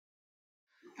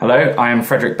Hello, I am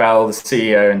Frederick Bell, the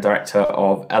CEO and Director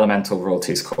of Elemental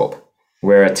Royalties Corp.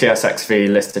 We're a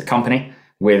TSXV listed company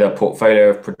with a portfolio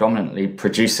of predominantly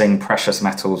producing precious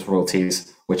metals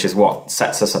royalties, which is what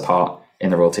sets us apart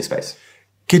in the royalty space.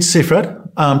 Good to see you,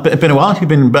 Fred. Been a while. You've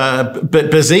been a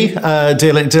bit busy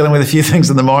dealing with a few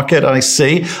things in the market. I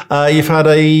see. You've had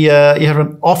you have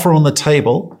an offer on the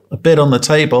table, a bid on the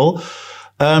table.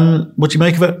 What do you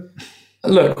make of it?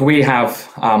 Look, we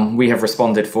have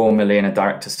responded formally in a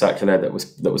director circular that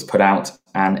was put out,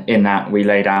 and in that we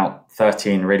laid out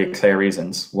 13 really clear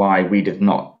reasons why we did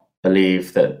not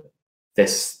believe that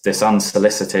this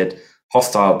unsolicited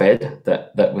hostile bid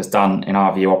that was done, in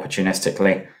our view,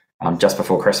 opportunistically just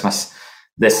before Christmas.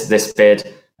 This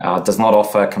bid does not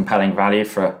offer compelling value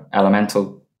for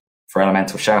Elemental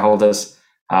shareholders.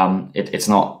 It's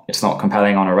not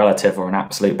compelling on a relative or an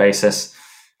absolute basis.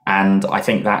 And I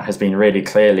think that has been really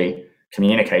clearly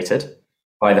communicated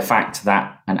by the fact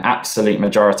that an absolute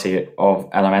majority of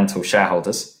Elemental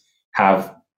shareholders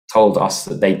have told us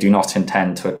that they do not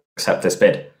intend to accept this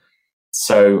bid.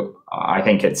 So I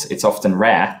think it's often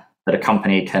rare that a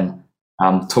company can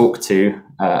talk to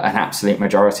an absolute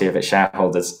majority of its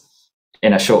shareholders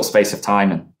in a short space of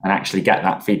time and actually get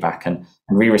that feedback. And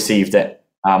we received it,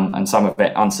 and some of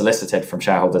it unsolicited, from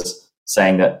shareholders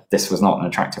saying that this was not an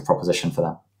attractive proposition for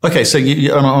them. Okay, so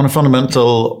you, on a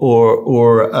fundamental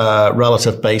or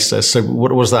relative basis, so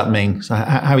what does that mean? So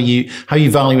how are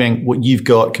you valuing what you've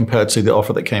got compared to the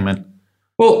offer that came in?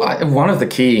 Well, one of the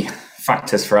key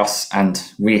factors for us, and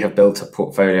we have built a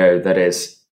portfolio that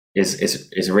is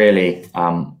really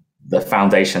the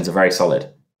foundations are very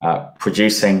solid,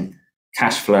 producing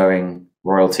cash flowing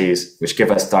royalties, which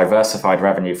give us diversified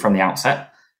revenue from the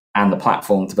outset and the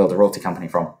platform to build a royalty company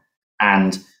from.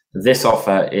 And this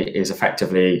offer is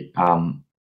effectively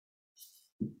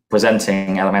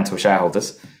presenting Elemental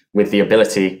shareholders with the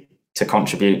ability to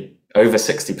contribute over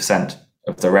 60%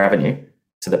 of the revenue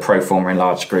to the pro forma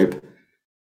enlarged group,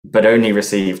 but only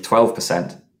receive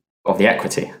 12% of the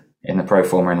equity in the pro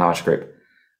forma enlarged group.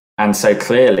 And so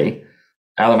clearly,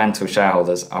 Elemental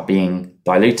shareholders are being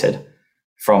diluted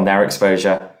from their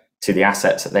exposure to the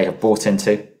assets that they have bought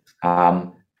into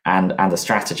and the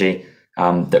strategy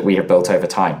that we have built over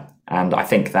time. And I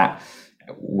think that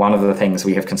one of the things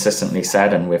we have consistently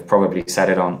said, and we've probably said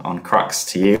it on Crux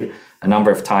to you a number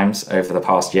of times over the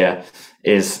past year,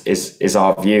 is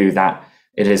our view that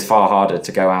it is far harder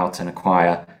to go out and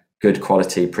acquire good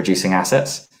quality producing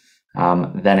assets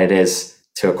than it is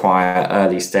to acquire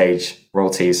early stage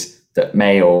royalties that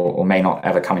may or may not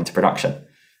ever come into production.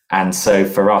 And so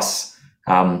for us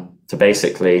to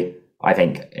basically, I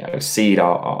think, seed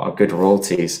our good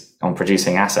royalties on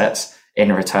producing assets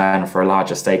in return for a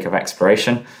larger stake of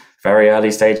exploration, very early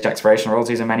stage exploration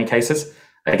royalties in many cases.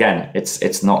 Again,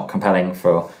 it's not compelling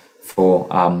for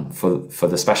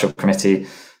the special committee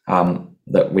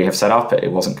that we have set up.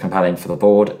 It wasn't compelling for the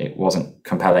board. It wasn't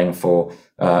compelling for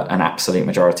an absolute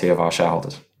majority of our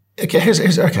shareholders. Okay,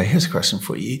 here's a question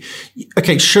for you.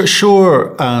 Okay,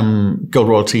 sure, Gold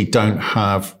Royalty don't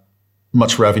have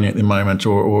much revenue at the moment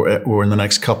or in the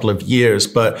next couple of years,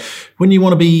 but when you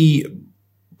want to be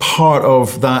part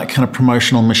of that kind of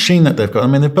promotional machine that they've got, I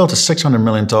mean, they've built a $600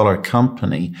 million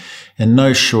company in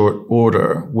no short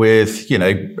order with,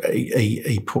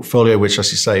 a portfolio which,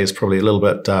 as you say, is probably a little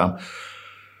bit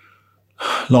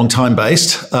long time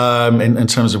based in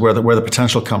terms of where the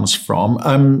potential comes from.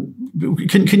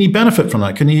 Can you benefit from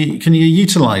that? Can you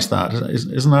utilize that?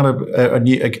 Isn't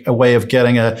that a way of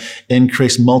getting a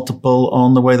increased multiple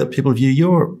on the way that people view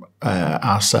your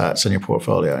assets in your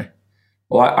portfolio?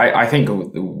 Well, I think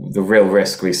the real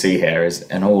risk we see here is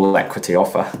an all equity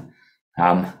offer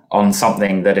on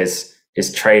something that is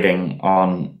trading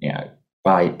on,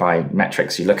 by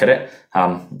metrics you look at it,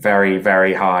 very,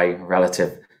 very high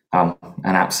relative and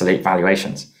absolute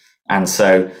valuations. And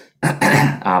so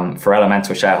for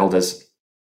Elemental shareholders,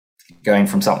 going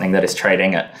from something that is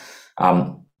trading at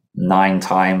 9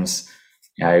 times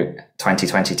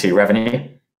 2022 revenue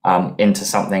into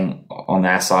something on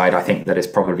their side, I think that is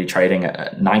probably trading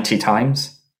at 90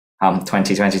 times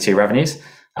 2022 revenues.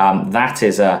 That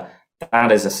is a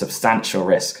substantial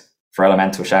risk for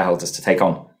Elemental shareholders to take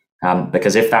on,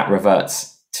 because if that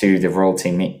reverts to the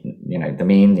royalty,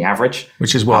 the average,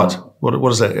 which is what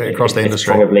is it across the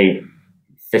industry? Probably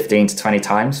 15 to 20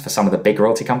 times for some of the big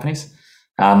royalty companies.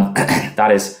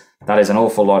 That is an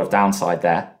awful lot of downside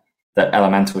there that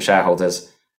Elemental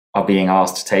shareholders are being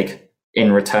asked to take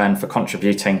in return for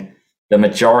contributing the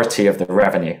majority of the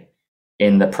revenue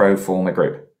in the pro forma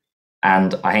group.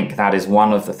 And I think that is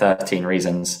one of the 13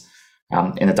 reasons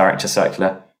in the director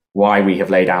circular why we have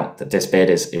laid out that this bid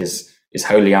is is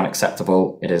wholly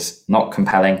unacceptable. It is not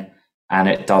compelling, and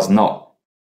it does not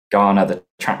garner the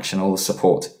traction or the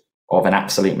support of an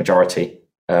absolute majority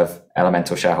of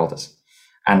Elemental shareholders.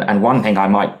 And one thing I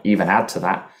might even add to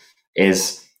that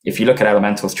is, if you look at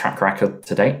Elemental's track record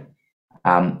to date,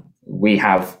 we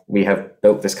have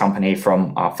built this company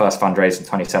from our first fundraise in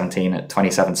 2017 at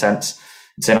 27 cents.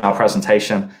 It's in our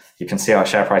presentation. You can see our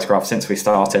share price graph since we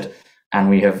started, and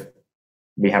we have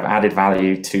added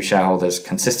value to shareholders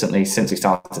consistently since we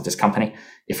started this company.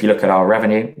 If you look at our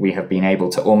revenue, we have been able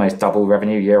to almost double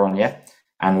revenue year on year,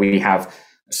 and we have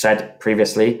said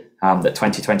previously that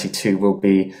 2022 will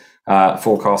be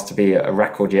forecast to be a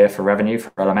record year for revenue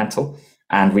for Elemental,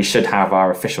 and we should have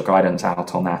our official guidance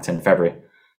out on that in February.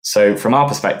 So from our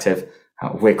perspective,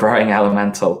 we're growing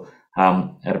Elemental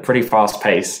at a pretty fast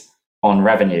pace on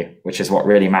revenue, which is what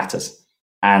really matters.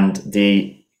 And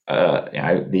the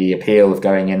appeal of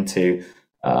going into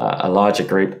a larger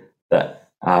group that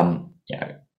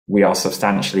we are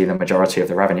substantially the majority of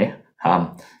the revenue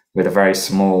with a very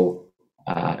small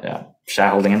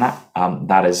shareholding in that.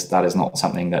 That is not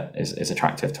something that is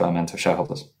attractive to Elemental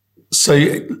shareholders. So,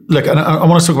 look, and I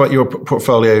want to talk about your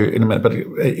portfolio in a minute, but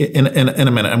in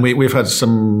a minute, and we've had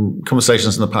some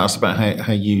conversations in the past about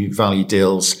how you value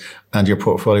deals and your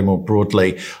portfolio more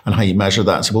broadly and how you measure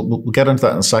that. So we'll get into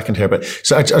that in a second here. But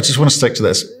so I just want to stick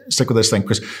with this thing,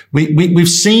 because we've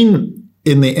seen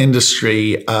in the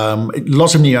industry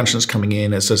lots of new entrants coming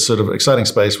in. It's a sort of exciting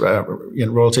space where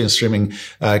royalty and streaming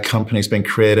companies being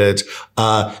created.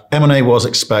 M&A was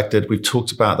expected. We've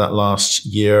talked about that last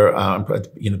year,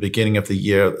 at the beginning of the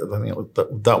year. I think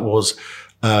that was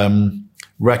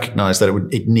recognized that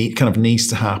it needs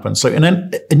to happen. So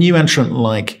a new entrant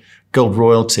like Gold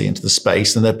Royalty into the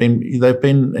space, and they've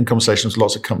been in conversations with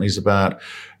lots of companies about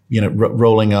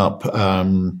rolling up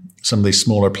some of these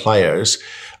smaller players.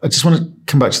 I just want to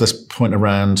come back to this point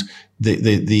around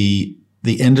the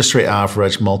industry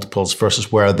average multiples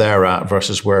versus where they're at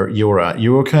versus where you're at.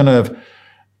 You're kind of,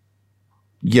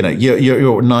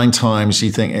 you're 9 times.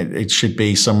 You think it should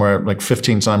be somewhere like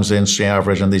 15 times the industry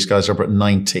average, and these guys are about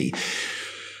 90.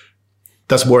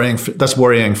 That's worrying. That's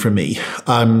worrying for me.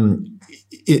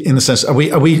 In the sense, are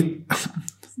we?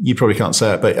 You probably can't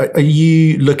say it, but are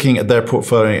you looking at their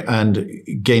portfolio and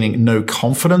gaining no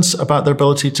confidence about their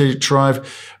ability to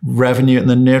drive revenue in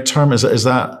the near term? Is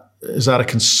that a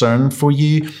concern for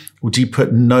you? Or do you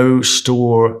put no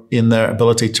store in their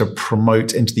ability to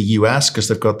promote into the US because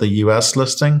they've got the US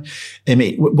listing? I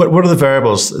mean, what are the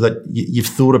variables that you've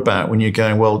thought about when you're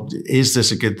going, well, is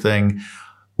this a good thing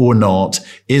or not?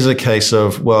 Is it a case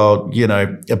of, well,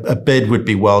 a bid would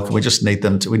be welcome. We just need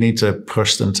we need to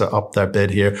push them to up their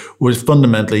bid here. Or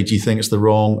fundamentally, do you think it's the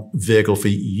wrong vehicle for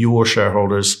your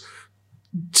shareholders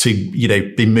to,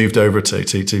 be moved over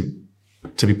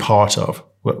to be part of?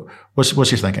 What's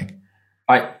your thinking?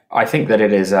 I think that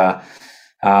it is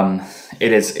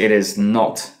it is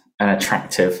not an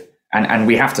attractive, and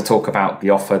we have to talk about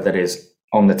the offer that is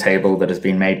on the table that has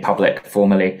been made public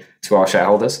formally to our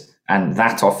shareholders. And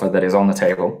that offer that is on the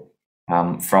table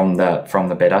from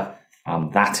the bidder,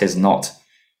 that is not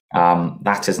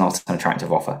an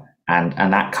attractive offer, and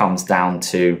that comes down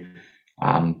to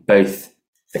both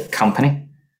the company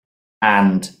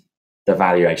and the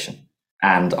valuation.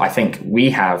 And I think we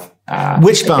have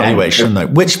which valuation though?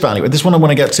 Which value? This one I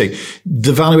want to get to.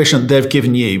 The valuation that they've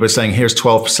given you, we're saying here's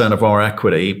 12% of our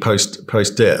equity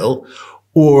post deal,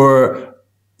 or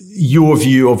your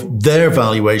view of their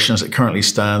valuation as it currently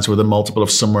stands with a multiple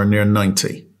of somewhere near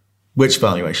 90. Which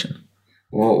valuation?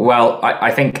 Well,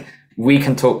 I think we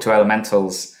can talk to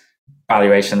Elemental's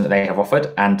valuation that they have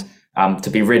offered. And to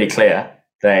be really clear,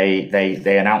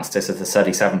 they announced this as a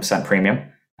 37% premium.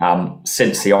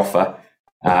 Since the offer,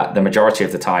 the majority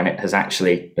of the time it has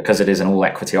actually, because it is an all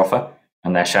equity offer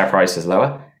and their share price is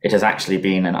lower, it has actually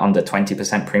been an under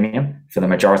 20% premium for the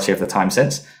majority of the time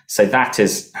since. So that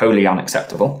is wholly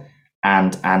unacceptable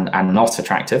and not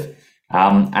attractive.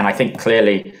 And I think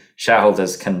clearly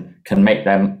shareholders can make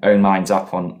their own minds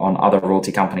up on other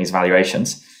royalty companies'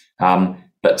 valuations.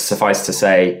 But suffice to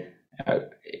say,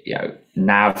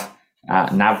 NAV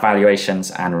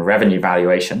valuations and revenue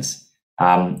valuations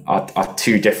are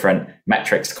two different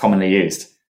metrics commonly used.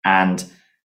 And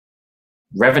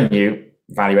revenue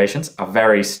valuations are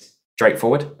very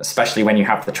straightforward, especially when you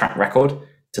have the track record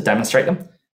to demonstrate them.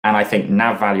 And I think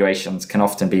NAV valuations can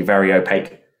often be very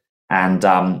opaque and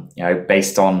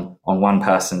based on one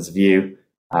person's view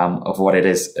of what it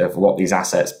is, of what these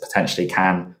assets potentially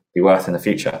can be worth in the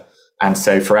future. And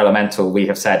so for Elemental, we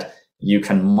have said you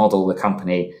can model the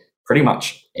company pretty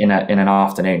much in an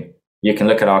afternoon. You can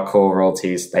look at our core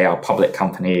royalties; they are public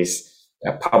companies.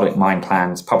 public mine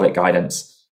plans, public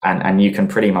guidance, and you can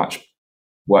pretty much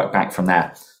work back from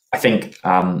there. I think,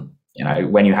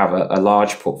 when you have a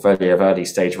large portfolio of early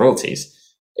stage royalties,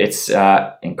 it's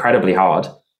incredibly hard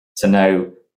to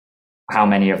know how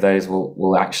many of those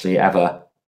will actually ever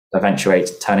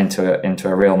eventuate turn into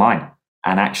a real mine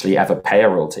and actually ever pay a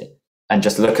royalty. And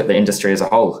just look at the industry as a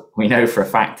whole. We know for a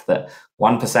fact that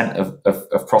 1%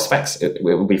 of prospects, it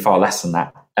will be far less than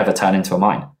that, ever turn into a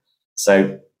mine.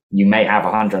 So you may have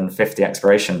 150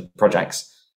 exploration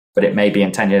projects, but it may be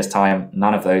in 10 years' time,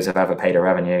 none of those have ever paid a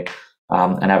revenue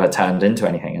and ever turned into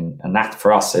anything. And that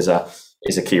for us is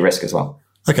a key risk as well.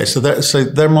 Okay, so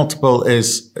their multiple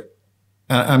is.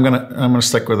 I'm gonna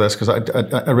stick with this because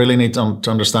I really need to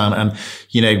understand. And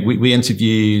we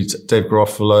interviewed Dave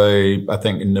Garofalo, I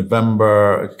think in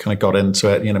November. Kind of got into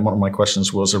it. One of my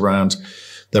questions was around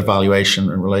their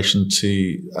valuation in relation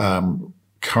to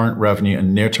current revenue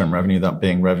and near-term revenue, that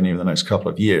being revenue in the next couple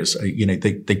of years.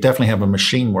 They definitely have a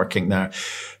machine working there,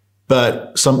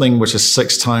 but something which is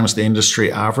 6 times the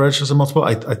industry average as a multiple.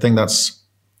 I think that's.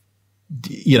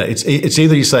 It's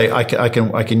either you say I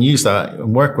can use that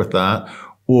and work with that,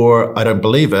 or I don't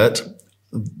believe it,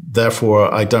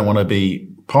 therefore I don't want to be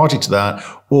party to that,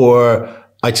 or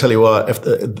I tell you what,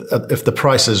 if the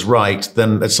price is right,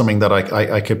 then it's something that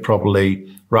I could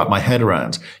probably wrap my head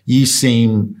around. You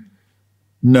seem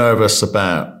nervous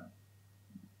about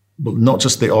not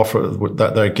just the offer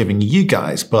that they're giving you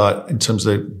guys, but in terms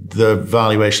of the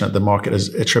valuation that the market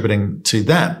is attributing to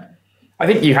them. I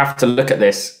think you have to look at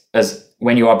this as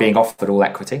when you are being offered all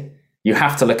equity, you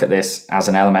have to look at this as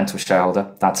an elemental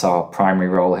shareholder. That's our primary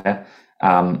role here.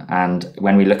 And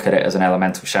when we look at it as an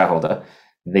elemental shareholder,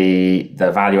 the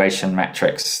valuation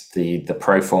metrics the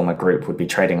pro forma group would be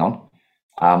trading on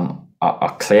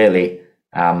are clearly,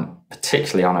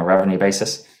 particularly on a revenue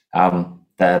basis,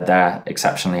 they're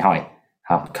exceptionally high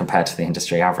compared to the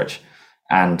industry average.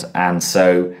 And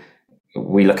so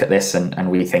we look at this and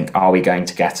we think, are we going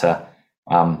to get a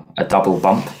double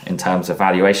bump in terms of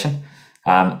valuation,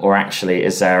 or actually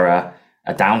is there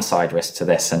a downside risk to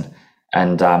this?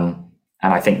 And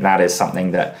I think that is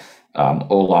something that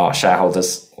all our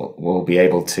shareholders will be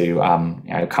able to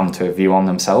come to a view on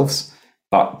themselves.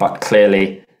 But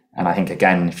clearly, and I think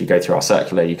again, if you go through our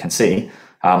circular, you can see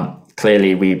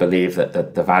clearly we believe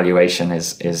that the valuation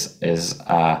is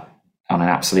on an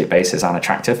absolute basis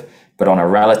unattractive, but on a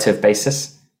relative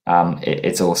basis,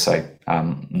 it's also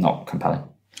not compelling.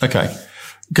 Okay,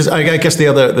 because I guess the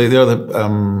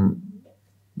other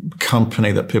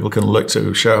company that people can look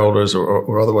to, shareholders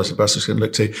or otherwise investors can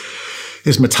look to,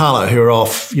 is Metalla, who are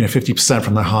off 50%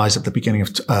 from their highs at the beginning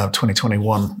of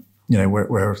 2021.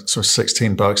 We're sort of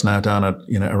 $16 now, down at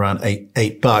around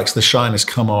 $8. The shine has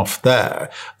come off there.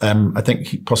 I think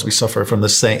he possibly suffer from the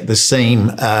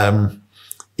same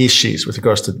issues with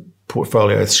regards to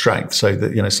portfolio strength, so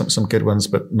that some good ones,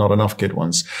 but not enough good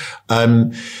ones.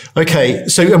 Okay,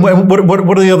 so what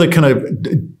are the other kind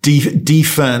of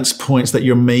defense points that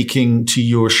you're making to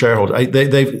your shareholder?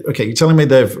 You're telling me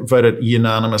they've voted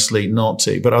unanimously not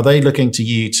to, but are they looking to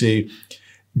you to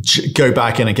go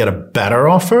back in and get a better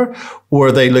offer, or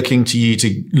are they looking to you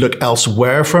to look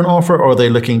elsewhere for an offer, or are they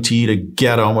looking to you to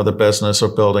get on with the business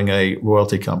of building a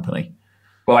royalty company?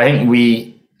 Well, I think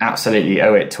we absolutely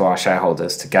owe it to our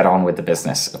shareholders to get on with the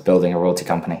business of building a royalty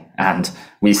company. And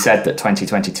we said that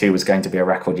 2022 was going to be a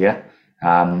record year,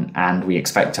 and we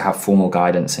expect to have formal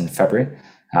guidance in February.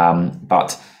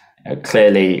 But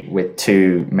clearly, with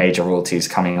 2 major royalties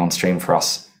coming on stream for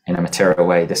us in a material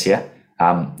way this year,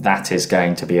 that is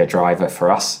going to be a driver for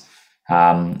us.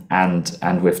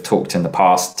 And we've talked in the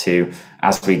past to,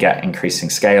 as we get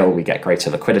increasing scale, we get greater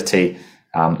liquidity.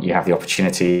 You have the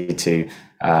opportunity to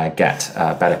get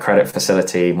a better credit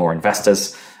facility, more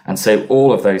investors. And so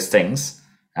all of those things,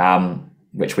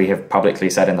 which we have publicly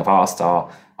said in the past, are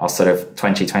sort of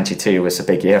 2022 was a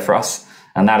big year for us.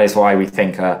 And that is why we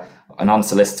think an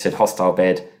unsolicited hostile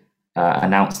bid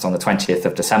announced on the 20th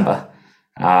of December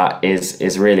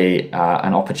is really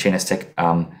an opportunistic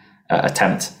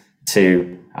attempt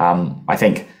to, I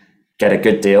think, get a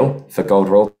good deal for Gold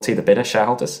Royalty, the bidder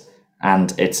shareholders.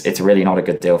 And it's really not a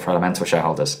good deal for Elemental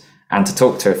shareholders. And to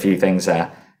talk to a few things there,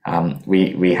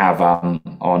 we have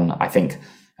on, I think,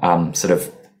 sort of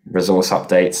resource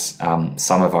updates,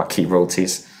 some of our key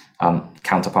royalties,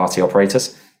 counterparty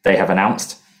operators, they have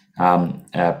announced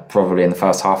probably in the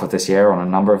first half of this year on a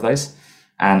number of those.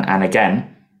 And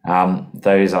again,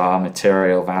 those are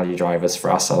material value drivers for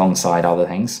us alongside other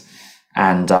things.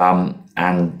 And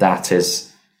that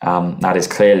is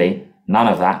clearly, none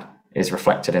of that is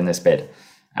reflected in this bid.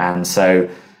 And so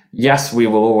yes, we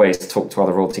will always talk to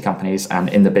other royalty companies, and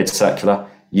in the bid circular,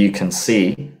 you can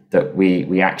see that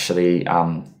we actually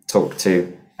talk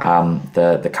to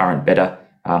the current bidder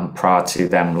prior to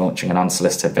them launching an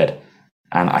unsolicited bid,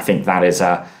 and I think that is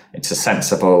it's a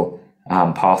sensible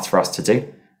path for us to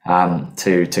do,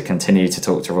 to continue to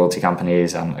talk to royalty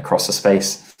companies across the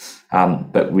space,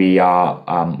 but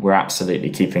we're absolutely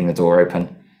keeping the door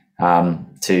open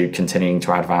to continuing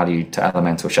to add value to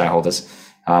Elemental shareholders,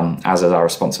 as is our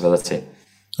responsibility.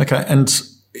 Okay, and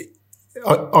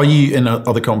are you in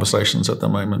other conversations at the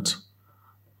moment?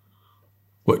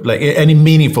 Like any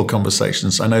meaningful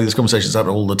conversations? I know there's conversations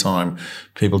happen all the time,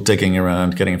 people digging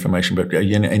around, getting information, but are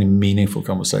you in any meaningful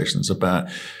conversations about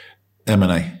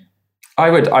M&A? I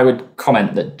would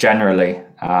comment that generally,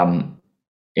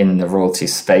 in the royalty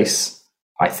space,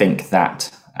 I think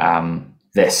that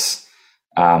this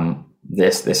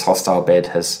hostile bid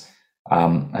has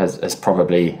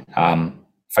probably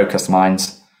focused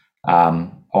minds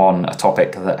on a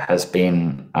topic that has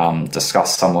been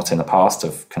discussed somewhat in the past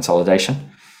of consolidation,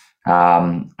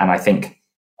 and I think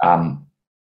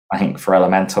for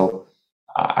Elemental,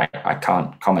 I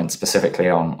can't comment specifically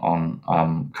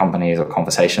on companies or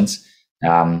conversations,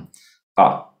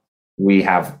 but we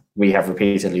have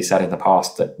repeatedly said in the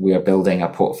past that we are building a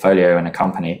portfolio and a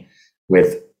company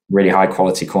with really high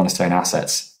quality cornerstone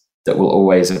assets that will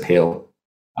always appeal,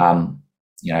 and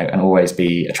always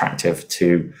be attractive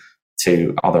to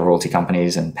other royalty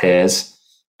companies and peers.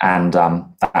 And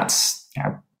that's,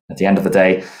 at the end of the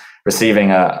day,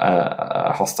 receiving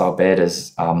a hostile bid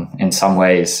is, in some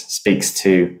ways, speaks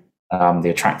to the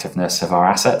attractiveness of our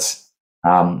assets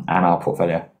and our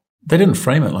portfolio. They didn't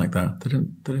frame it like that. They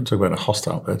didn't talk about a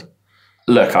hostile bid.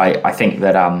 Look, I think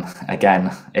that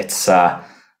again, it's I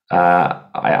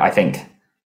think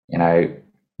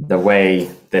the way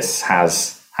this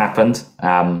has happened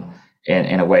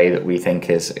in a way that we think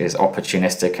is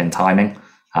opportunistic in timing,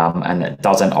 and it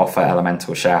doesn't offer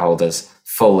Elemental shareholders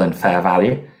full and fair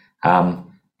value.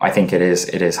 I think it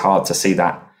is hard to see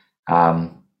that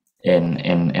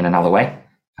in another way,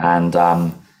 and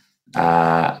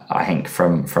I think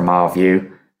from our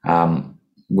view,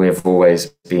 we've always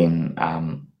been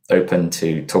open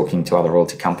to talking to other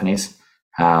royalty companies,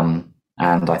 and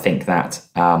I think that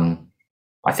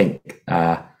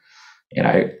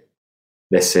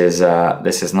this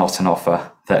is not an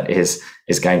offer that is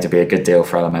going to be a good deal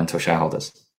for Elemental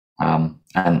shareholders.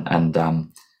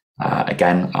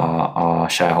 Again, our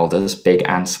shareholders, big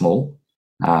and small,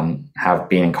 have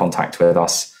been in contact with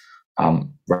us,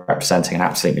 representing an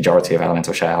absolute majority of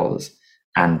Elemental shareholders,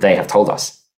 and they have told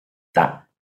us that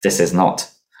this is not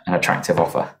an attractive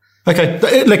offer. Okay,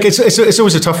 like it's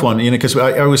always a tough one, because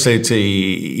I always say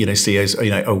to CEOs,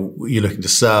 oh, you're looking to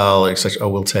sell, etc. Oh,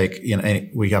 we'll take,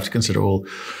 we have to consider all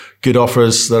good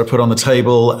offers that are put on the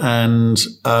table, and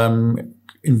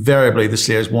invariably the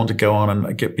CEOs want to go on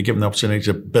and be given the opportunity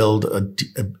to build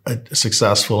a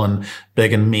successful and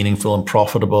big and meaningful and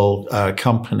profitable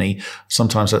company.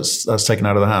 Sometimes that's taken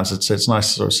out of the hands. It's nice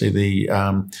to sort of see the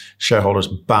shareholders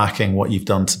backing what you've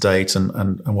done to date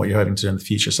and what you're hoping to do in the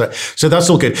future. So that's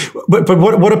all good. But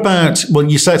what about? Well,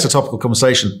 you say it's a topical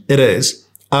conversation. It is.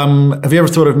 Have you ever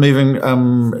thought of moving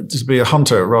to be a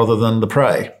hunter rather than the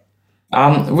prey?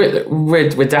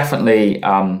 We're definitely.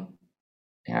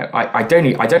 I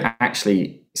don't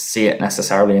actually see it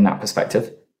necessarily in that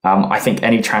perspective. I think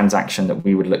any transaction that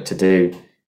we would look to do,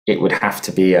 it would have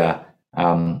to be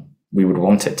we would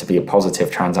want it to be a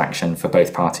positive transaction for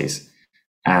both parties.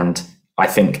 And I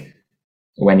think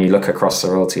when you look across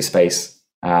the royalty space,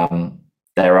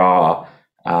 there are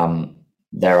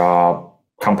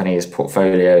companies,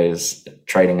 portfolios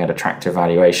trading at attractive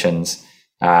valuations,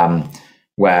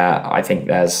 where I think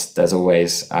there's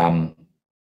always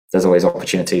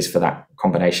opportunities for that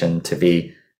combination to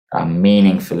be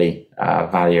meaningfully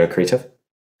value accretive.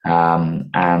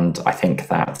 And I think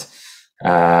that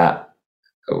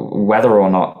whether or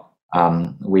not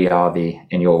we are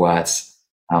in your words,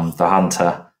 the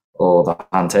hunter or the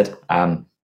hunted,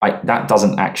 that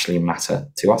doesn't actually matter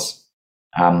to us.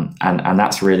 And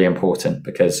that's really important,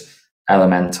 because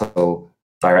Elemental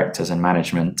directors and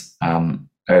management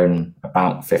own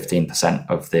about 15%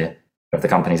 of the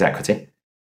company's equity.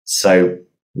 So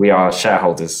we are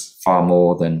shareholders far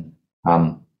more than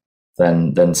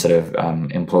sort of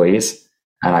employees,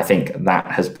 and I think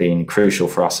that has been crucial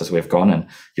for us as we've gone. And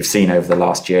you've seen over the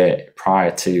last year,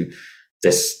 prior to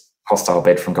this hostile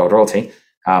bid from Gold Royalty,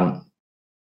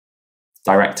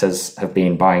 directors have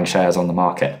been buying shares on the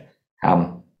market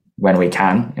when we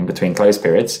can, in between close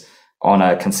periods, on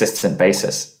a consistent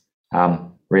basis,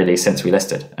 really since we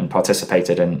listed, and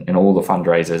participated in all the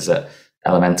fundraisers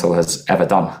Elemental has ever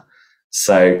done.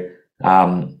 So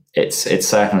it's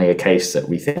certainly a case that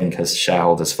we think as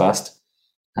shareholders first.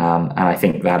 And I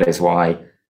think that is why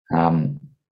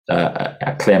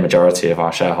a clear majority of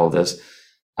our shareholders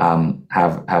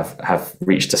have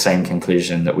reached the same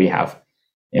conclusion that we have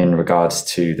in regards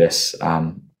to this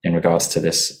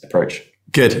approach.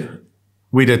 Good,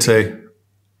 we did too.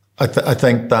 I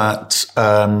think that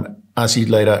as you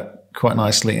laid out quite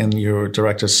nicely in your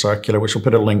director's circular, which we'll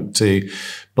put a link to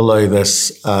below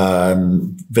this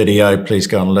video. Please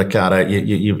go and look at it.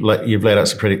 You've laid out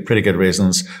some pretty good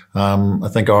reasons. I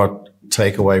think our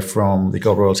takeaway from the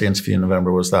Gold Royalty interview in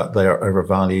November was that they are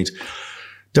overvalued.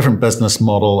 Different business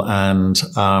model, and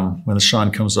when the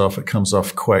shine comes off, it comes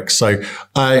off quick. So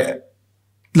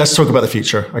let's talk about the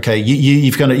future. Okay,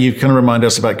 you've kind of remind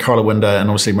us about Karlawinda and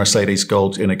obviously Mercedes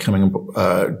Gold, coming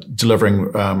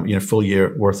delivering full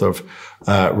year worth of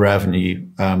revenue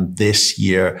this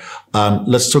year.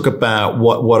 Let's talk about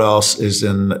what else is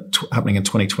happening in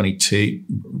 2022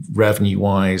 revenue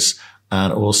wise,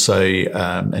 and also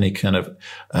any kind of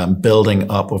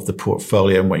building up of the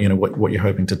portfolio and what you're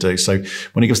hoping to do. So,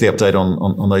 when you give us the update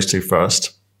on those two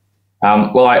first.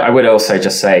 Well, I would also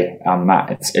just say,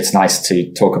 Matt, it's nice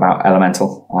to talk about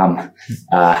Elemental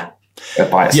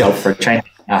by itself for a change.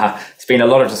 It's been a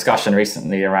lot of discussion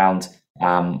recently around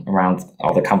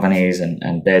other companies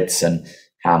and bids and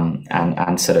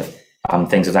sort of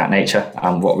things of that nature.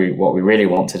 What we really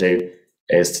want to do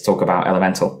is to talk about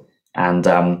Elemental and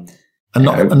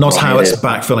not how it's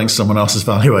backfilling someone else's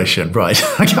valuation, right?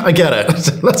 I get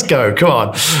it. Let's go. Come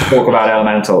on. Talk about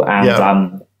Elemental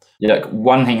and.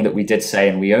 One thing that we did say,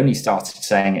 and we only started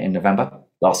saying it in November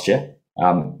last year,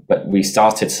 but we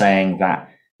started saying that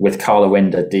with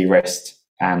Karlawinda de-risked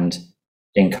and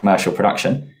in commercial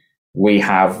production, we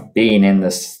have been in the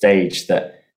stage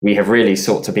that we have really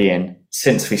sought to be in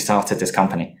since we started this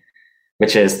company,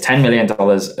 which is $10 million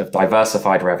of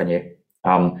diversified revenue,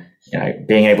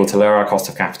 being able to lower our cost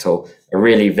of capital, a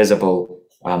really visible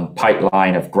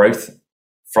pipeline of growth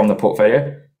from the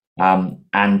portfolio,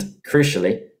 and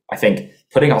crucially, I think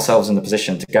putting ourselves in the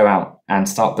position to go out and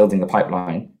start building the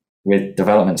pipeline with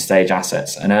development stage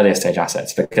assets and earlier stage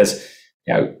assets, because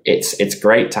it's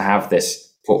great to have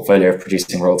this portfolio of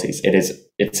producing royalties.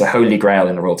 It's a holy grail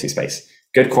in the royalty space.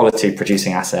 Good quality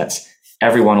producing assets.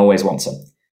 Everyone always wants them.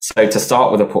 So to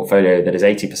start with a portfolio that is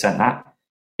 80% that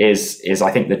is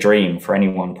I think the dream for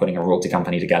anyone putting a royalty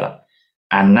company together.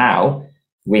 And now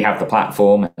we have the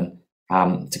platform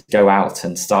and to go out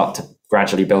and start to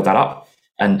gradually build that up.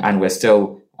 And we're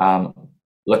still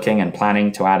looking and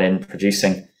planning to add in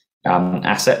producing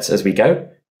assets as we go,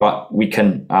 but we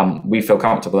feel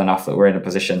comfortable enough that we're in a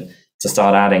position to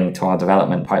start adding to our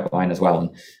development pipeline as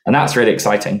well. And that's really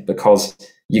exciting because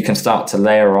you can start to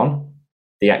layer on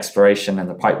the exploration and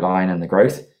the pipeline and the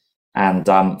growth. And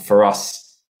for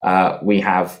us, we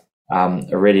have a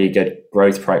really good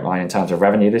growth pipeline in terms of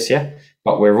revenue this year,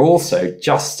 but we're also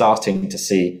just starting to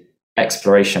see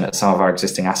exploration at some of our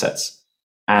existing assets.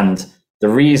 And the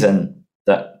reason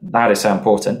that is so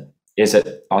important is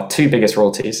that our two biggest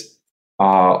royalties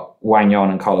are Wahng Yon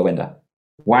and Karlawinda.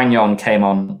 Wahng Yon came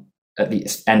on at the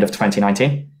end of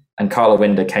 2019, and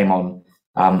Karlawinda came on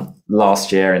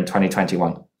last year in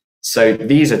 2021. So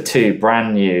these are two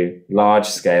brand new, large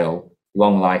scale,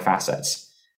 long life assets.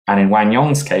 And in Wahng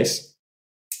Yon's case,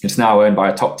 it's now owned by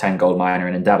a top 10 gold miner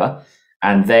in Endeavour,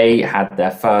 and they had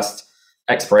their first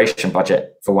exploration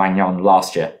budget for Wahng Yon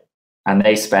last year. And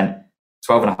they spent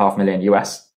 $12.5 million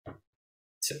US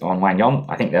on Wahng Yon.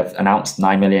 I think they've announced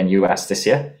 $9 million US this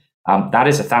year. That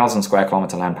is 1,000 square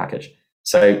kilometer land package.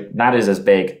 So that is as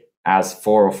big as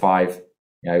 4 or 5,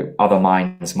 other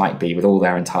mines might be with all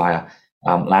their entire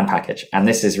land package. And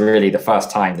this is really the first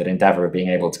time that Endeavour are being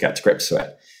able to get to grips with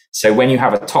it. So when you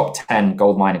have a top 10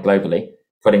 gold miner globally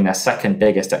putting their second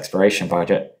biggest exploration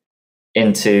budget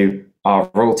into our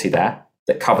royalty there,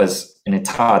 that covers an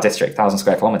entire district, 1,000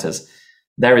 square kilometers,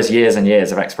 there is years and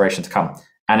years of exploration to come.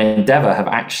 And Endeavour have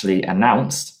actually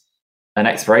announced an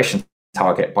exploration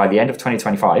target by the end of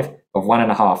 2025 of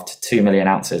 1.5 to 2 million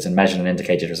ounces in measured and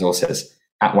indicated resources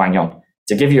at Wahng Yon.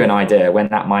 To give you an idea, when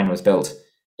that mine was built,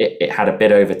 it had a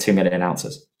bit over 2 million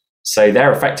ounces. So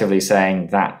they're effectively saying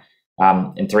that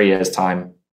in 3 years'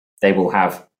 time, they will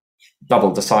have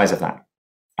doubled the size of that.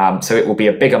 So it will be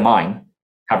a bigger mine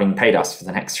having paid us for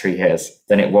the next 3 years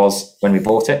than it was when we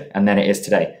bought it, and then it is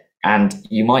today. And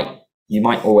you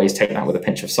might always take that with a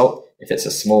pinch of salt if it's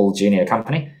a small junior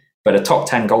company, but a top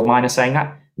 10 gold miner saying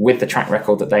that with the track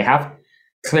record that they have,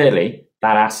 clearly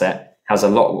that asset has a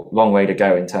long way to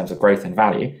go in terms of growth and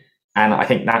value. And I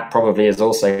think that probably is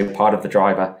also part of the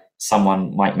driver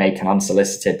someone might make an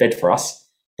unsolicited bid for us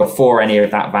before any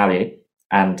of that value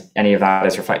and any of that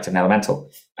is reflected in Elemental.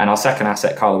 And our second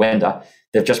asset, Karlawinda,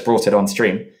 they've just brought it on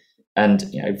stream. And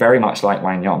very much like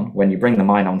Wang Yon, when you bring the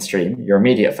mine on stream, your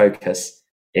immediate focus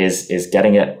is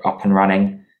getting it up and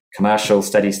running, commercial,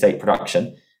 steady state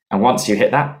production. And once you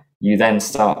hit that, you then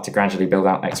start to gradually build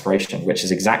out exploration, which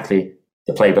is exactly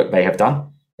the playbook they have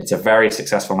done. It's a very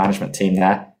successful management team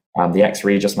there, the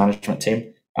ex-Regis management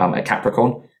team at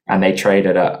Capricorn, and they trade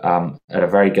at a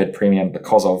very good premium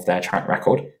because of their track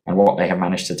record and what they have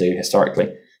managed to do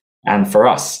historically. And for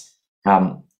us,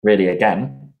 really,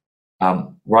 again,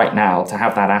 right now, to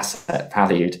have that asset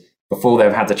valued before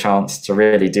they've had the chance to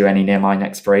really do any near mine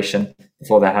exploration,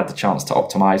 before they've had the chance to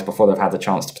optimize, before they've had the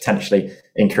chance to potentially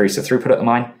increase the throughput at the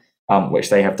mine, which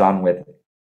they have done with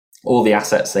all the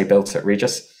assets they built at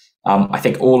Regis. I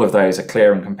think all of those are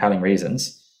clear and compelling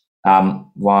reasons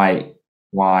why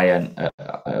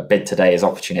a bid today is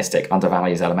opportunistic,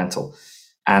 undervalues Elemental.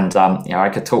 And I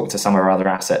could talk to some of our other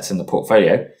assets in the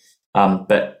portfolio,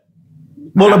 but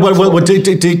well, do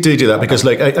that, because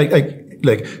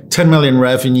like 10 million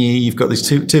revenue, you've got these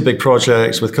two big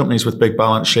projects with companies with big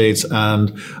balance sheets, and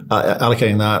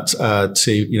allocating that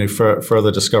to for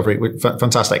further discovery.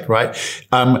 Fantastic, right?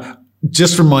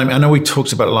 Just remind me, I know we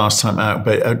talked about it last time out,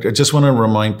 but I just want to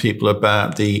remind people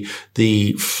about the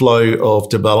flow of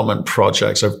development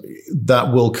projects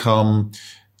that will come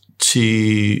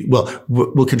to,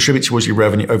 will contribute towards your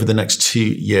revenue over the next 2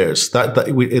 years.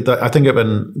 I think of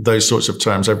in those sorts of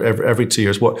terms, every 2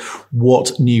 years,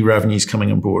 what new revenue is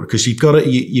coming on board? Because you've got to,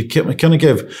 you kind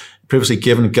of previously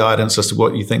given guidance as to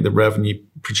what you think the revenue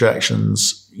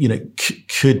projections,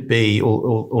 could be,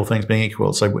 all things being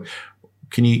equal. So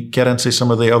can you get into some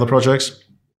of the other projects?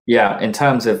 Yeah, in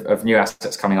terms of new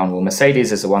assets coming on, well,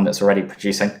 Mercedes is the one that's already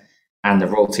producing, and the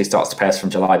royalty starts to pay us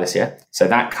from July this year. So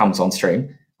that comes on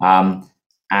stream. And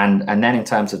then in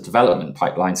terms of development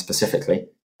pipeline specifically,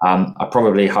 I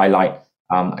probably highlight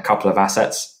a couple of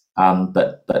assets,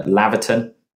 but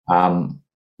Laverton,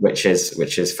 which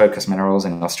is Focus Minerals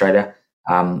in Australia.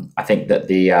 I think that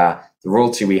the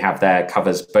royalty we have there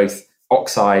covers both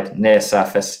oxide near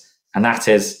surface, and that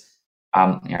is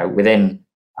within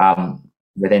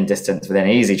distance, within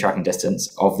easy tracking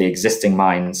distance of the existing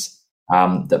mines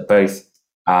that both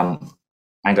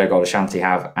AngloGold Ashanti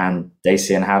have and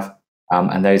Dacian have,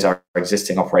 and those are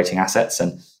existing operating assets,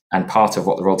 and part of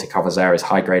what the royalty covers there is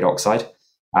high grade oxide.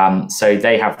 So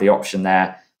they have the option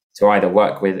there to either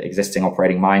work with existing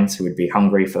operating mines who would be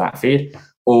hungry for that feed,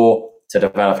 or to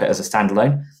develop it as a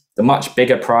standalone. The much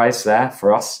bigger prize there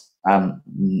for us,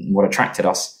 what attracted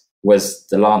us, was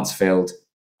the Lancefield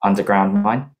underground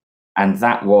mine, and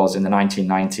that was in the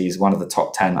 1990s one of the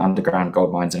top 10 underground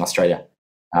gold mines in Australia.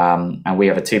 And we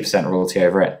have a 2% royalty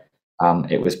over it.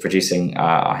 It was producing,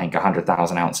 I think,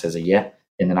 100,000 ounces a year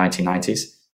in the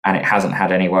 1990s, and it hasn't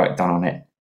had any work done on it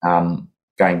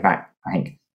going back, I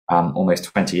think, almost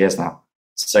 20 years now.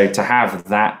 So to have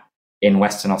that in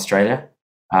Western Australia,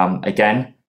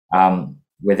 again,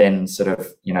 within sort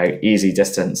of easy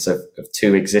distance of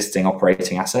two existing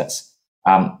operating assets,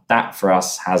 that for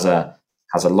us has a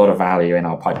lot of value in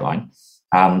our pipeline.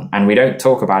 And we don't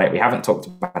talk about it. We haven't talked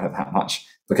about it that much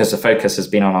because the focus has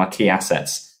been on our key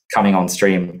assets coming on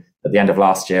stream at the end of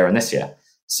last year and this year.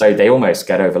 So they almost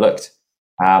get overlooked.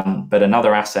 But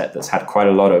another asset that's had quite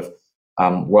a lot of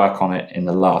work on it in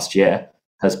the last year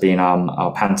has been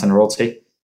our Panton royalty.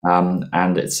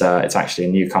 And it's actually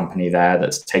a new company there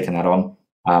that's taken that on,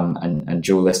 and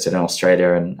dual listed in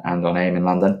Australia and on AIM in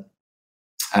London,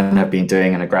 and have been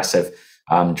doing an aggressive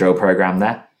drill program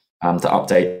there to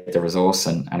update the resource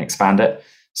and expand it.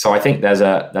 So I think there's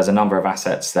a number of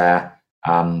assets there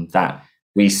that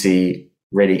we see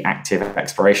really active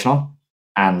exploration on,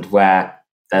 and where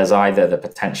there's either the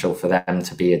potential for them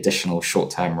to be additional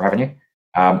short-term revenue,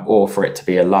 or for it to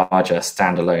be a larger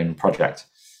standalone project.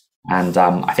 And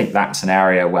I think that's an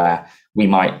area where we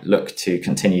might look to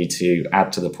continue to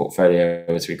add to the portfolio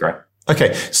as we grow.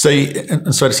 Okay, so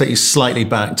and sorry to take you slightly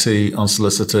back to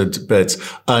unsolicited bids.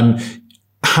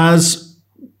 Has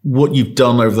what you've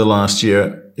done over the last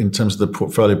year in terms of the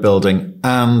portfolio building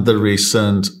and the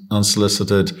recent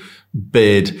unsolicited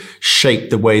bid shaped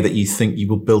the way that you think you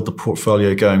will build the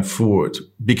portfolio going forward?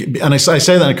 And I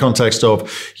say that in the context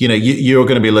of, you're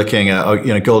going to be looking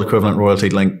at, gold equivalent royalty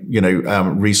link,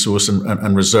 resource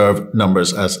and reserve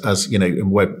numbers as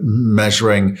we're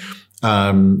measuring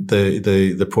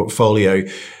the portfolio.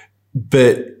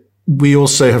 But we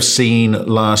also have seen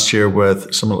last year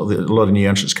with a lot of new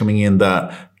entrants coming in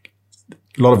that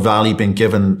a lot of value being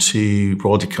given to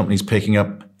royalty companies picking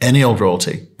up any old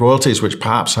royalties which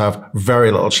perhaps have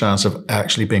very little chance of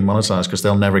actually being monetized because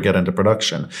they'll never get into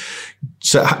production.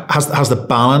 So has the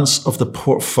balance of the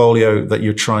portfolio that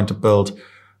you're trying to build,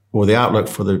 or the outlook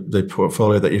for the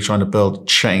portfolio that you're trying to build,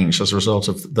 changed as a result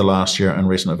of the last year and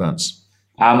recent events?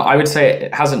 I would say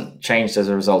it hasn't changed as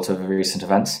a result of recent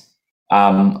events.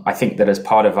 I think that as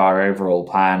part of our overall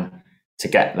plan to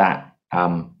get that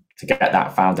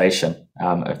foundation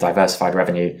of diversified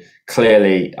revenue,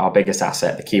 clearly our biggest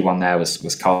asset, the key one there was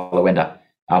Karlawinda,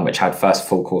 which had first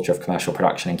full quarter of commercial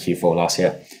production in Q4 last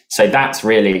year. So that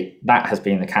has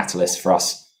been the catalyst for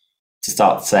us to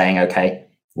start saying, okay,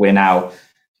 we're now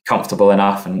comfortable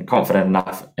enough and confident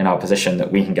enough in our position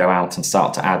that we can go out and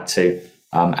start to add to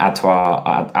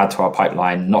our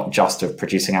pipeline, not just of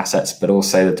producing assets, but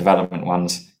also the development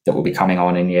ones that will be coming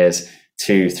on in years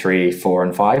 2, 3, 4,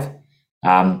 and 5.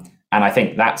 And I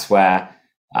think that's where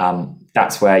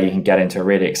you can get into a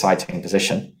really exciting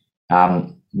position,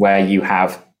 where you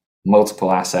have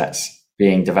multiple assets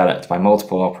being developed by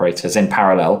multiple operators in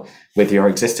parallel with your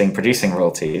existing producing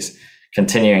royalties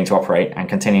continuing to operate and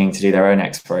continuing to do their own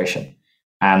exploration.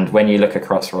 And when you look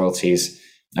across royalties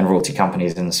and royalty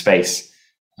companies in the space,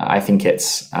 I think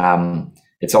it's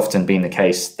often been the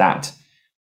case that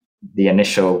the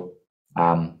initial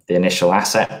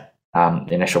asset, the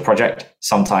initial project,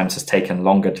 sometimes has taken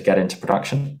longer to get into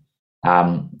production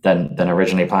than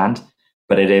originally planned.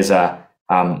 But it is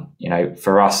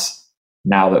for us,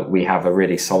 now that we have a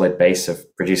really solid base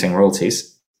of producing royalties,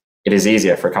 it is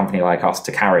easier for a company like us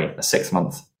to carry a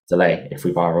 6-month delay if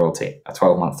we buy a royalty, a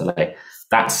 12-month delay.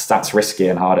 That's riskier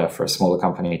and harder for a smaller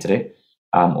company to do,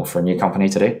 or for a new company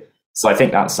to do. So I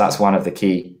think that's one of the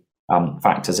key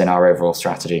factors in our overall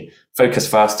strategy. Focus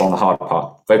first on the hard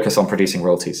part. Focus on producing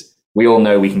royalties. We all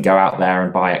know we can go out there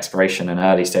and buy exploration and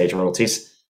early stage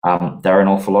royalties. There are an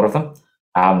awful lot of them.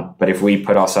 But if we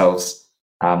put ourselves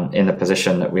in the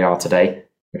position that we are today,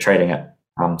 we're trading at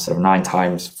sort of 9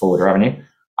 times forward revenue.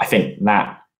 I think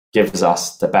that gives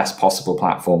us the best possible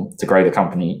platform to grow the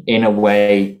company in a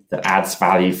way that adds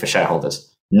value for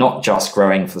shareholders, not just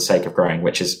growing for the sake of growing,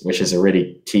 which is a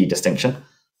really key distinction.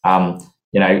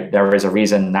 There is a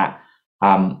reason that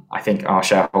I think our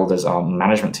shareholders, our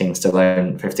management team, still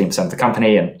own 15% of the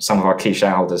company, and some of our key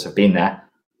shareholders have been there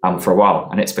for a while.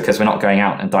 And it's because we're not going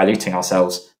out and diluting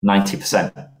ourselves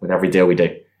 90% with every deal we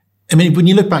do. I mean, when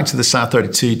you look back to the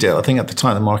South32 deal, I think at the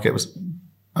time the market was,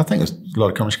 I think there's a lot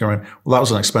of companies going around, well, that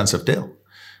was an expensive deal.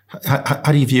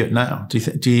 How do you view it now? Do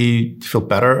you feel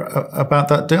better about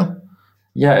that deal?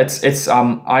 Yeah, it's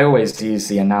I always use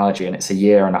the analogy, and it's a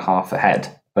year and a half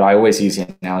ahead, but I always use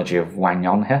the analogy of Wang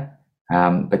Yon here,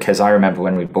 because I remember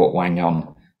when we bought Wang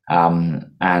Yon,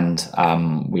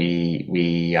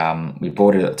 we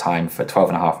bought it at the time for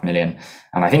 12.5 million,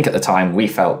 and I think at the time we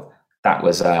felt that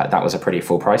was a pretty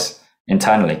full price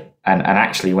internally, and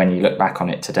actually when you look back on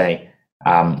it today,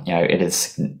 it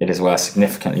is worth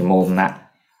significantly more than that.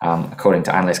 According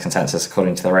to analyst consensus,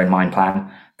 according to their own mine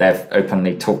plan, they've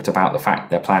openly talked about the fact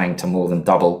they're planning to more than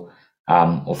double,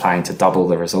 or planning to double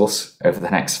the resource over the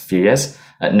next few years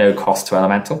at no cost to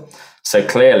Elemental. So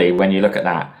clearly, when you look at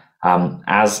that,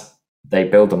 as they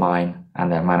build the mine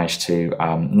and they've managed to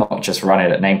not just run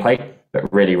it at nameplate,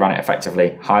 but really run it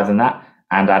effectively higher than that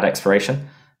and add exploration,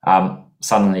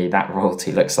 suddenly that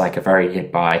royalty looks like a very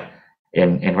good buy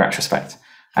in retrospect.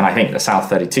 And I think the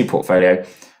South32 portfolio,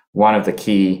 one of the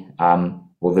key,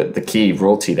 the key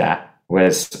royalty there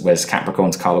was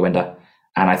Capricorn's Karlawinda.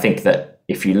 And I think that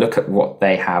if you look at what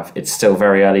they have, it's still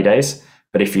very early days,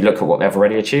 but if you look at what they've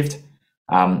already achieved,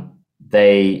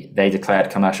 they declared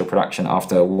commercial production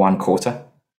after 1 quarter.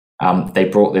 They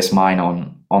brought this mine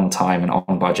on time and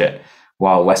on budget,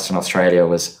 while Western Australia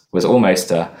was almost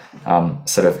sort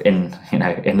of in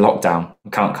lockdown,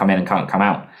 can't come in and can't come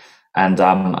out. And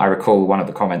I recall one of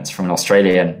the comments from an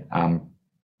Australian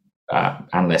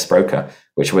analyst broker,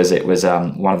 which was it was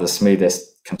one of the smoothest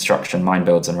construction mine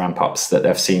builds and ramp ups that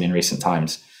they've seen in recent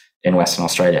times in Western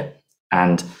Australia.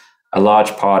 And a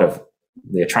large part of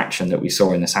the attraction that we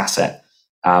saw in this asset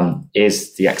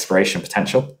is the exploration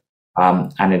potential,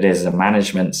 and it is the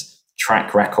management's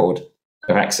track record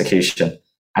of execution.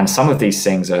 And some of these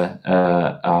things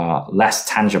are less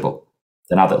tangible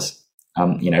than others.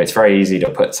 It's very easy to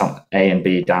put some A and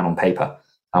B down on paper,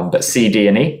 but C, D,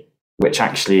 and E, which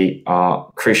actually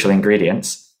are crucial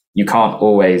ingredients, you can't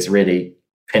always really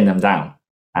pin them down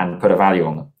and put a value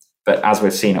on them. But as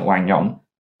we've seen at Wang Yon,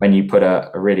 when you put a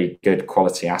really good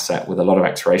quality asset with a lot of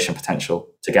exploration potential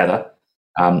together,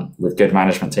 with good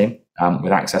management team,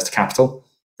 with access to capital,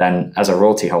 then as a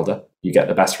royalty holder, you get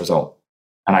the best result.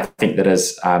 And I think that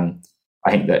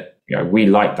we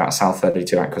liked that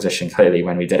South32 acquisition clearly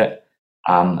when we did it.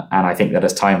 And I think that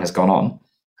as time has gone on,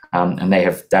 and they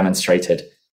have demonstrated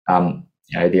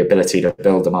the ability to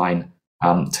build a mine,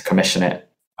 to commission it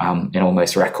in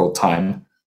almost record time,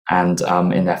 and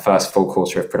in their first full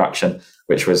quarter of production,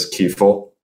 which was Q4,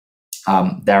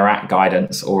 they're at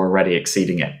guidance or already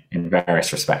exceeding it in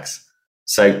various respects.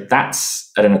 So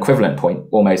that's at an equivalent point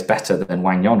almost better than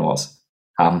Wang Yon was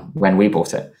when we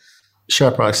bought it.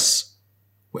 Share price,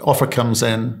 offer comes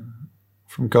in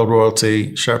from Gold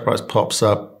Royalty, share price pops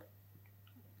up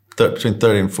between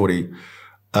 30 and 40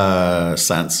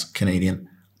 cents Canadian.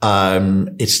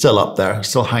 It's still up there,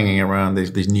 still hanging around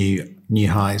these new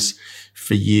highs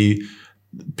for you.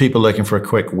 People looking for a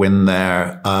quick win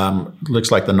there.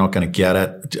 Looks like they're not going to get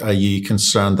it. Are you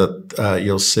concerned that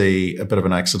you'll see a bit of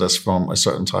an exodus from a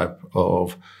certain type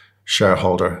of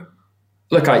shareholder?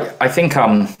 Look, I think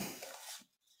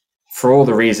for all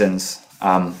the reasons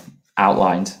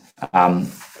outlined,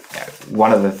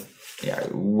 one of the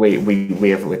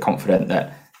we're confident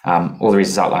that all the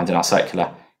reasons outlined in our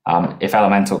circular, if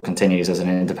Elemental continues as an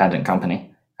independent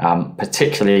company,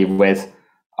 particularly with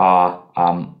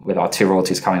our two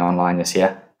royalties coming online this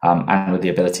year, and with the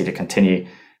ability to continue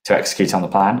to execute on the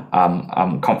plan,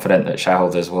 I'm confident that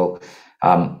shareholders will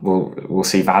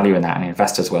see value in that, and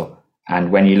investors will.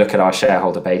 And when you look at our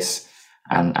shareholder base,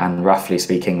 and roughly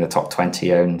speaking, the top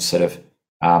 20 own sort of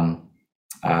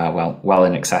well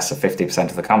in excess of 50%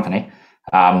 of the company.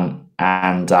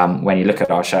 And when you look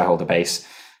at our shareholder base,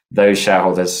 those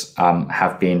shareholders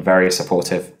have been very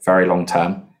supportive, very long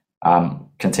term,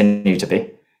 continue to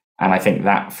be. And I think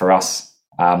that for us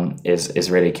is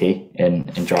really key in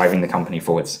driving the company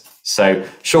forwards. So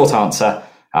short answer,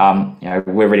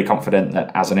 we're really confident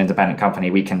that as an independent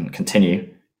company, we can continue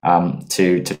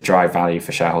to drive value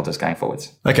for shareholders going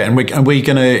forwards. Okay, and we're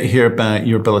going to hear about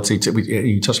your ability to.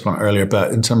 You touched upon it earlier,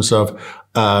 but in terms of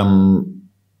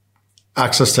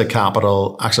access to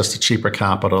capital, access to cheaper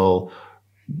capital,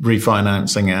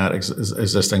 refinancing out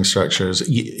existing structures,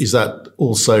 is that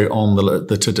also on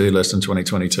the to-do list in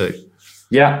 2022?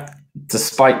 Yeah,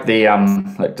 despite the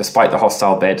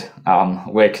hostile bid,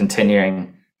 we're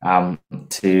continuing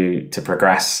to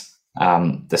progress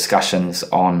discussions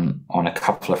on a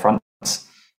couple of fronts,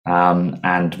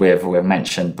 and we've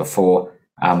mentioned before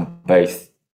both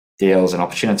deals and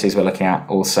opportunities we're looking at,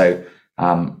 also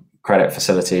credit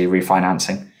facility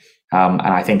refinancing, and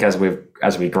I think as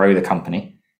we grow the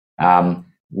company,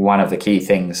 one of the key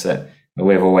things that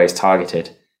we've always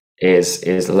targeted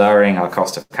is lowering our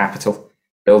cost of capital,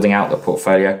 building out the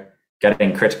portfolio,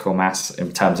 getting critical mass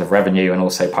in terms of revenue and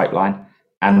also pipeline,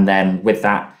 and then with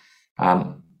that,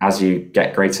 as you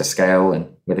get greater scale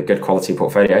and with a good quality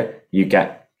portfolio, you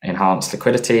get enhanced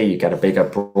liquidity, you get a bigger,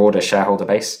 broader shareholder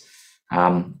base.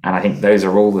 And I think those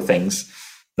are all the things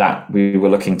that we were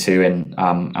looking to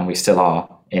and we still are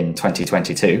in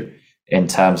 2022 in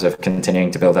terms of continuing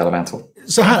to build Elemental.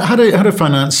 So how do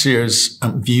financiers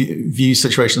view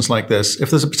situations like this?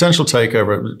 If there's a potential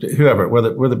takeover, whoever,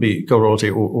 whether it be Gold Royalty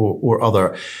or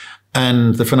other,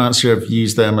 and the financier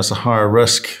views them as a higher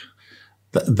risk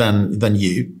than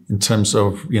you in terms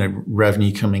of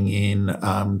revenue coming in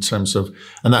terms of,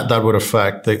 and that would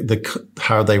affect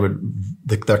how they would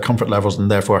their comfort levels, and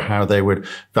therefore how they would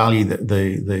value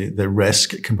the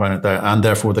risk component there, and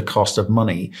therefore the cost of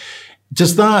money.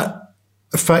 Does that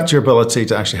affect your ability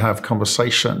to actually have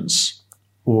conversations,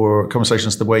 or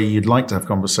conversations the way you'd like to have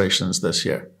conversations this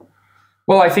year?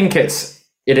 Well, I think it's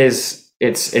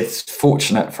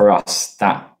fortunate for us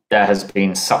that there has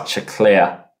been such a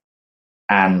clear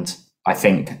and I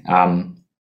think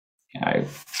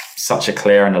such a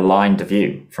clear and aligned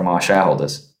view from our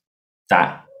shareholders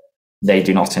that they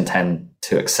do not intend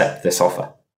to accept this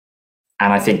offer,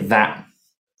 and I think that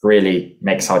really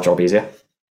makes our job easier.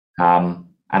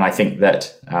 And I think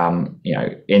that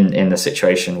in the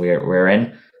situation we're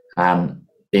in,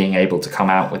 being able to come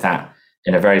out with that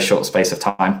in a very short space of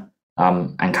time,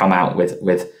 and come out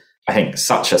with I think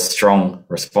such a strong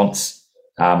response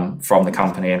from the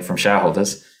company and from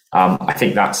shareholders, I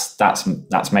think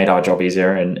that's made our job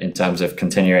easier in terms of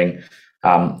continuing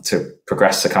to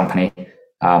progress the company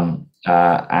and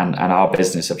our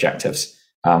business objectives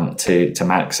to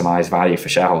maximize value for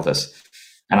shareholders.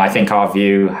 And I think our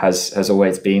view has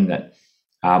always been that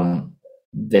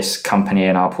this company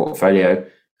in our portfolio,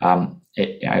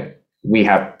 we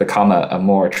have become a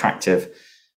more attractive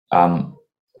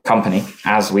company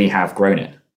as we have grown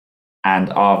it.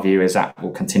 And our view is that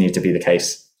will continue to be the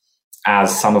case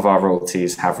as some of our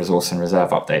royalties have resource and reserve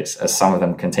updates, as some of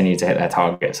them continue to hit their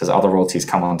targets, as other royalties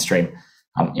come on stream.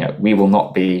 We will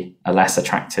not be a less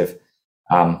attractive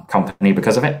company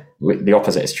because of it. The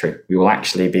opposite is true. We will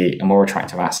actually be a more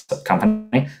attractive asset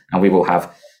company, and we will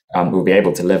have we'll be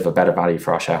able to deliver better value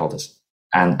for our shareholders.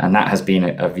 And that has been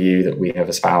a view that we have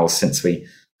espoused since we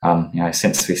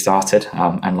started,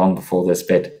 and long before this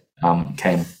bid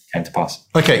came to pass.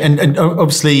 Okay, and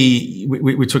obviously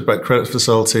we talked about credit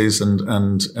facilities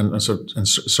and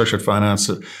structured finance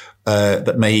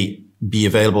that may be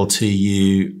available to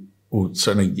you, or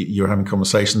certainly you're having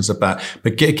conversations about.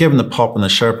 But given the pop in the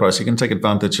share price, you can take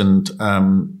advantage and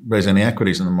raise any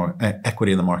equity in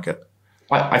the market.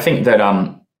 I think that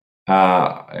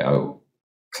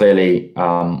clearly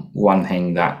one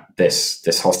thing that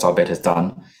this hostile bid has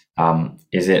done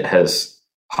is it has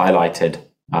highlighted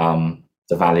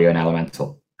the value in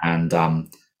Elemental, and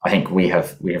I think we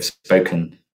have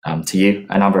spoken to you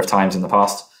a number of times in the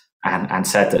past and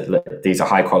said that look, these are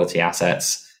high quality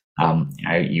assets.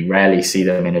 You rarely see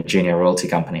them in a junior royalty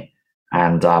company,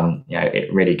 and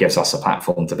it really gives us a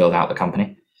platform to build out the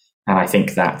company. And I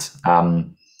think that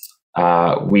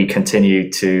we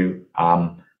continue to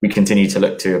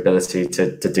look to ability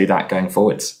to do that going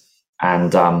forwards,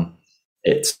 and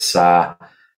it's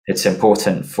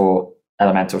important for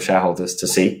Elemental shareholders to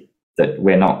see that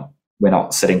we're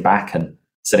not sitting back and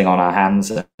sitting on our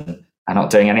hands and not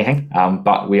doing anything,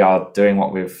 but we are doing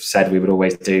what we've said we would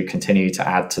always do: continue to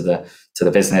add to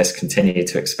the business, continue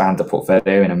to expand the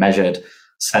portfolio in a measured,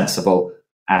 sensible,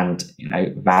 and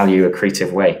value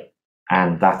accretive way.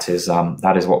 And that is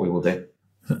what we will do.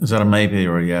 Is that a maybe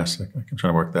or a yes? I'm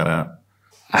trying to work that out.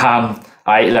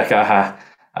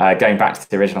 Going back to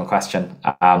the original question,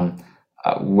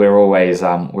 we're always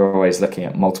looking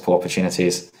at multiple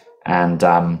opportunities, and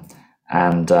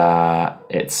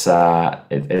it's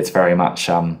very much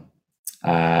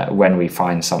when we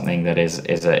find something that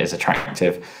is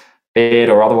attractive, bid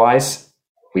or otherwise,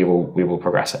 we will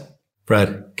progress it.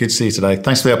 Brad, good to see you today.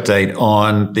 Thanks for the update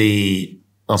on the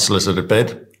unsolicited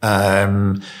bid.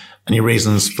 Any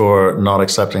reasons for not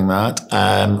accepting that?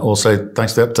 Also,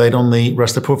 thanks for the update on the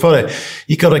rest of the portfolio.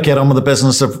 You got to get on with the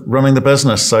business of running the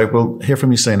business. So we'll hear from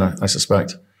you soon, I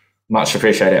suspect. Much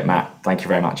appreciate it, Matt. Thank you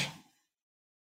very much.